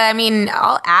of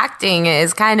all acting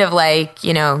is kind of like,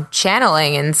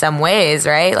 channeling in some ways,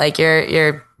 right? Like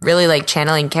you're really like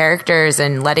channeling characters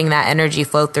and letting that energy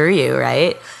flow through you,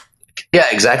 right? Yeah,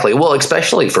 exactly. Well,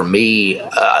 especially for me,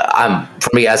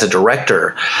 as a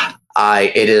director,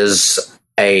 it is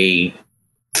a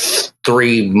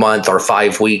 3-month or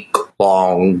 5-week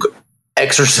long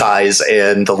exercise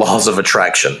in the laws of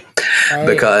attraction,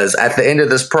 because at the end of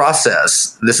this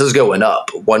process, this is going up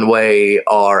one way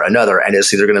or another, and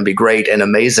it's either going to be great and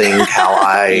amazing how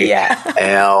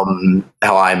I'm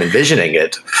envisioning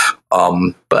it,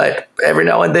 but every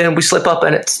now and then we slip up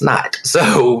and it's not.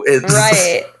 So it's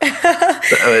right.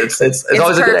 it's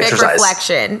always a good exercise.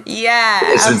 Reflection. Yeah,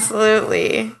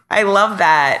 absolutely. I love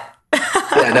that.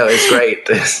 Yeah, no, it's great.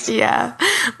 Yeah,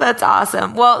 that's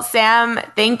awesome. Well, Sam,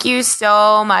 thank you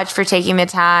so much for taking the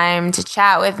time to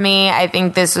chat with me. I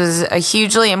think this was a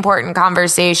hugely important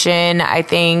conversation. I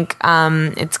think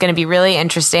it's going to be really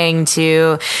interesting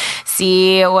to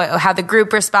see how the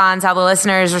group responds, how the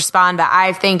listeners respond. But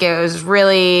I think it was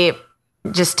really,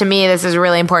 just to me, this is a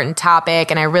really important topic,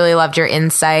 and I really loved your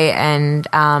insight. And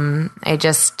I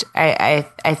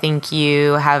think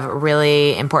you have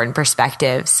really important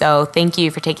perspective. So thank you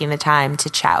for taking the time to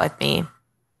chat with me.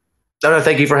 No,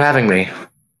 thank you for having me.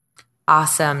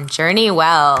 Awesome. Journey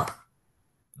well. All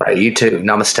right, you too.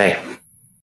 Namaste.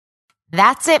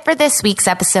 That's it for this week's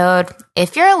episode.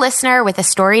 If you're a listener with a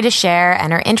story to share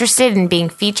and are interested in being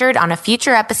featured on a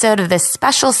future episode of this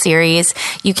special series,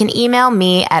 you can email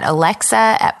me at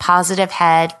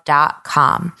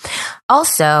alexa@positivehead.com.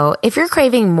 Also, if you're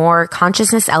craving more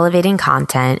consciousness elevating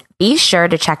content, be sure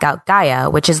to check out Gaia,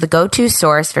 which is the go-to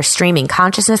source for streaming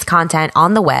consciousness content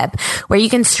on the web, where you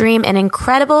can stream an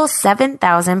incredible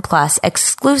 7,000 plus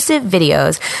exclusive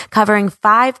videos covering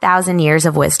 5,000 years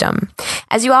of wisdom.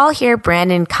 As you all hear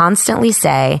Brandon constantly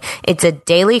say, it's a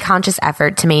daily conscious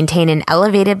effort to maintain an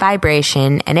elevated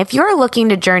vibration, and if you're looking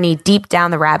to journey deep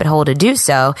down the rabbit hole to do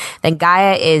so, then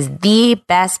Gaia is the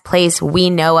best place we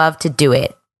know of to do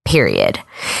it. Period.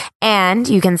 And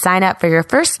you can sign up for your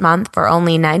first month for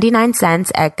only 99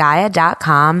 cents at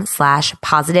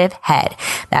gaia.com/positivehead.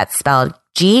 That's spelled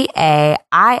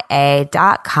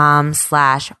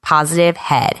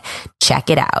GAIA.com/positivehead. Check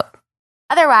it out.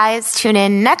 Otherwise, tune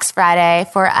in next Friday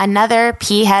for another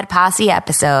P-Head Posse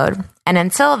episode. And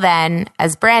until then,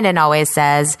 as Brandon always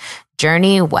says,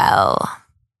 journey well.